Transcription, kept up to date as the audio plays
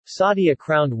Saudia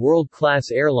crowned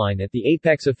world-class airline at the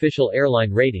Apex Official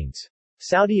Airline Ratings.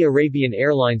 Saudi Arabian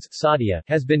Airlines Saudia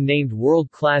has been named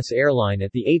world-class airline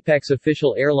at the Apex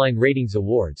Official Airline Ratings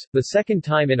Awards, the second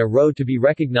time in a row to be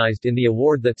recognized in the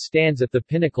award that stands at the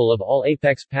pinnacle of all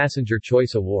Apex Passenger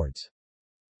Choice Awards.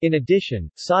 In addition,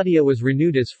 Saudia was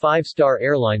renewed as 5-star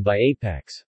airline by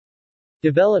Apex.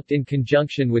 Developed in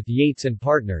conjunction with Yates and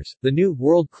Partners, the new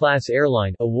World Class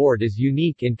Airline Award is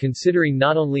unique in considering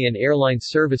not only an airline's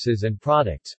services and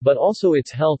products, but also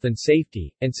its health and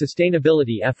safety, and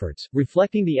sustainability efforts,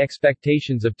 reflecting the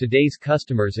expectations of today's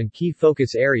customers and key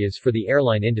focus areas for the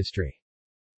airline industry.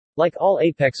 Like all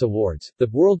Apex Awards, the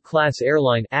World Class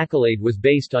Airline accolade was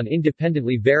based on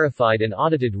independently verified and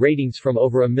audited ratings from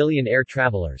over 1 million air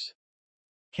travelers.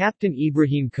 Captain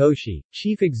Ibrahim Koshi,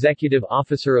 Chief Executive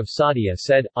Officer of Saudia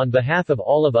said, "On behalf of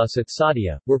all of us at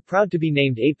Saudia, we're proud to be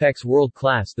named Apex World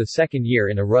Class the second year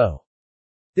in a row.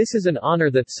 This is an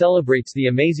honor that celebrates the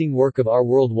amazing work of our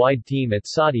worldwide team at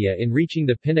Saudia in reaching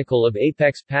the pinnacle of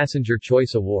Apex Passenger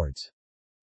Choice Awards.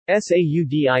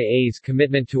 Saudia's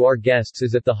commitment to our guests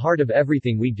is at the heart of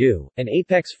everything we do, and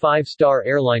Apex 5-star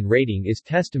airline rating is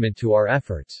testament to our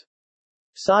efforts.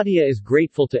 Saudia is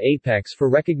grateful to Apex for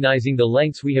recognizing the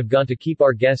lengths we have gone to keep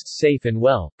our guests safe and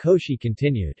well," Koshi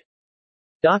continued.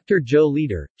 Dr. Joe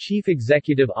Leader, Chief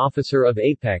Executive Officer of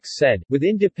Apex said, "With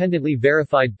independently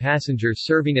verified passengers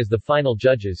serving as the final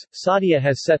judges, Saudia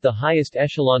has set the highest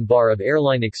echelon bar of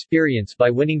airline experience by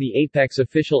winning the Apex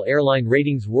Official Airline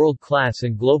Ratings World Class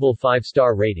and Global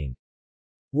 5-star rating.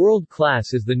 World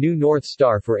Class is the new North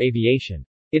Star for aviation.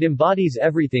 It embodies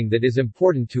everything that is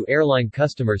important to airline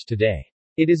customers today.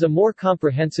 It is a more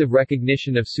comprehensive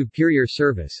recognition of superior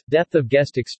service, depth of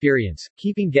guest experience,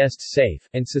 keeping guests safe,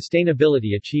 and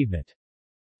sustainability achievement."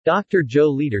 Dr. Joe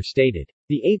Leader stated.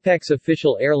 The Apex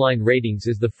Official Airline Ratings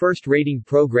is the first rating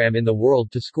program in the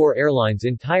world to score airlines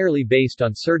entirely based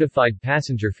on certified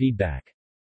passenger feedback.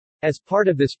 As part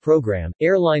of this program,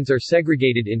 airlines are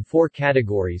segregated in 4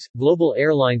 categories: global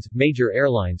airlines, major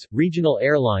airlines, regional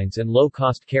airlines and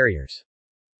low-cost carriers.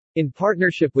 In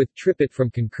partnership with TripIt from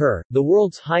Concur, the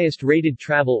world's highest-rated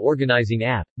travel organizing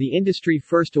app, the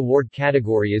industry-first award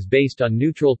category is based on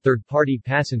neutral, third-party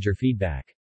passenger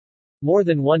feedback. More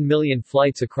than 1 million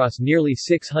flights across nearly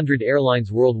 600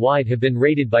 airlines worldwide have been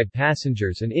rated by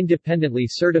passengers and independently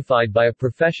certified by a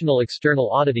professional external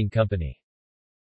auditing company.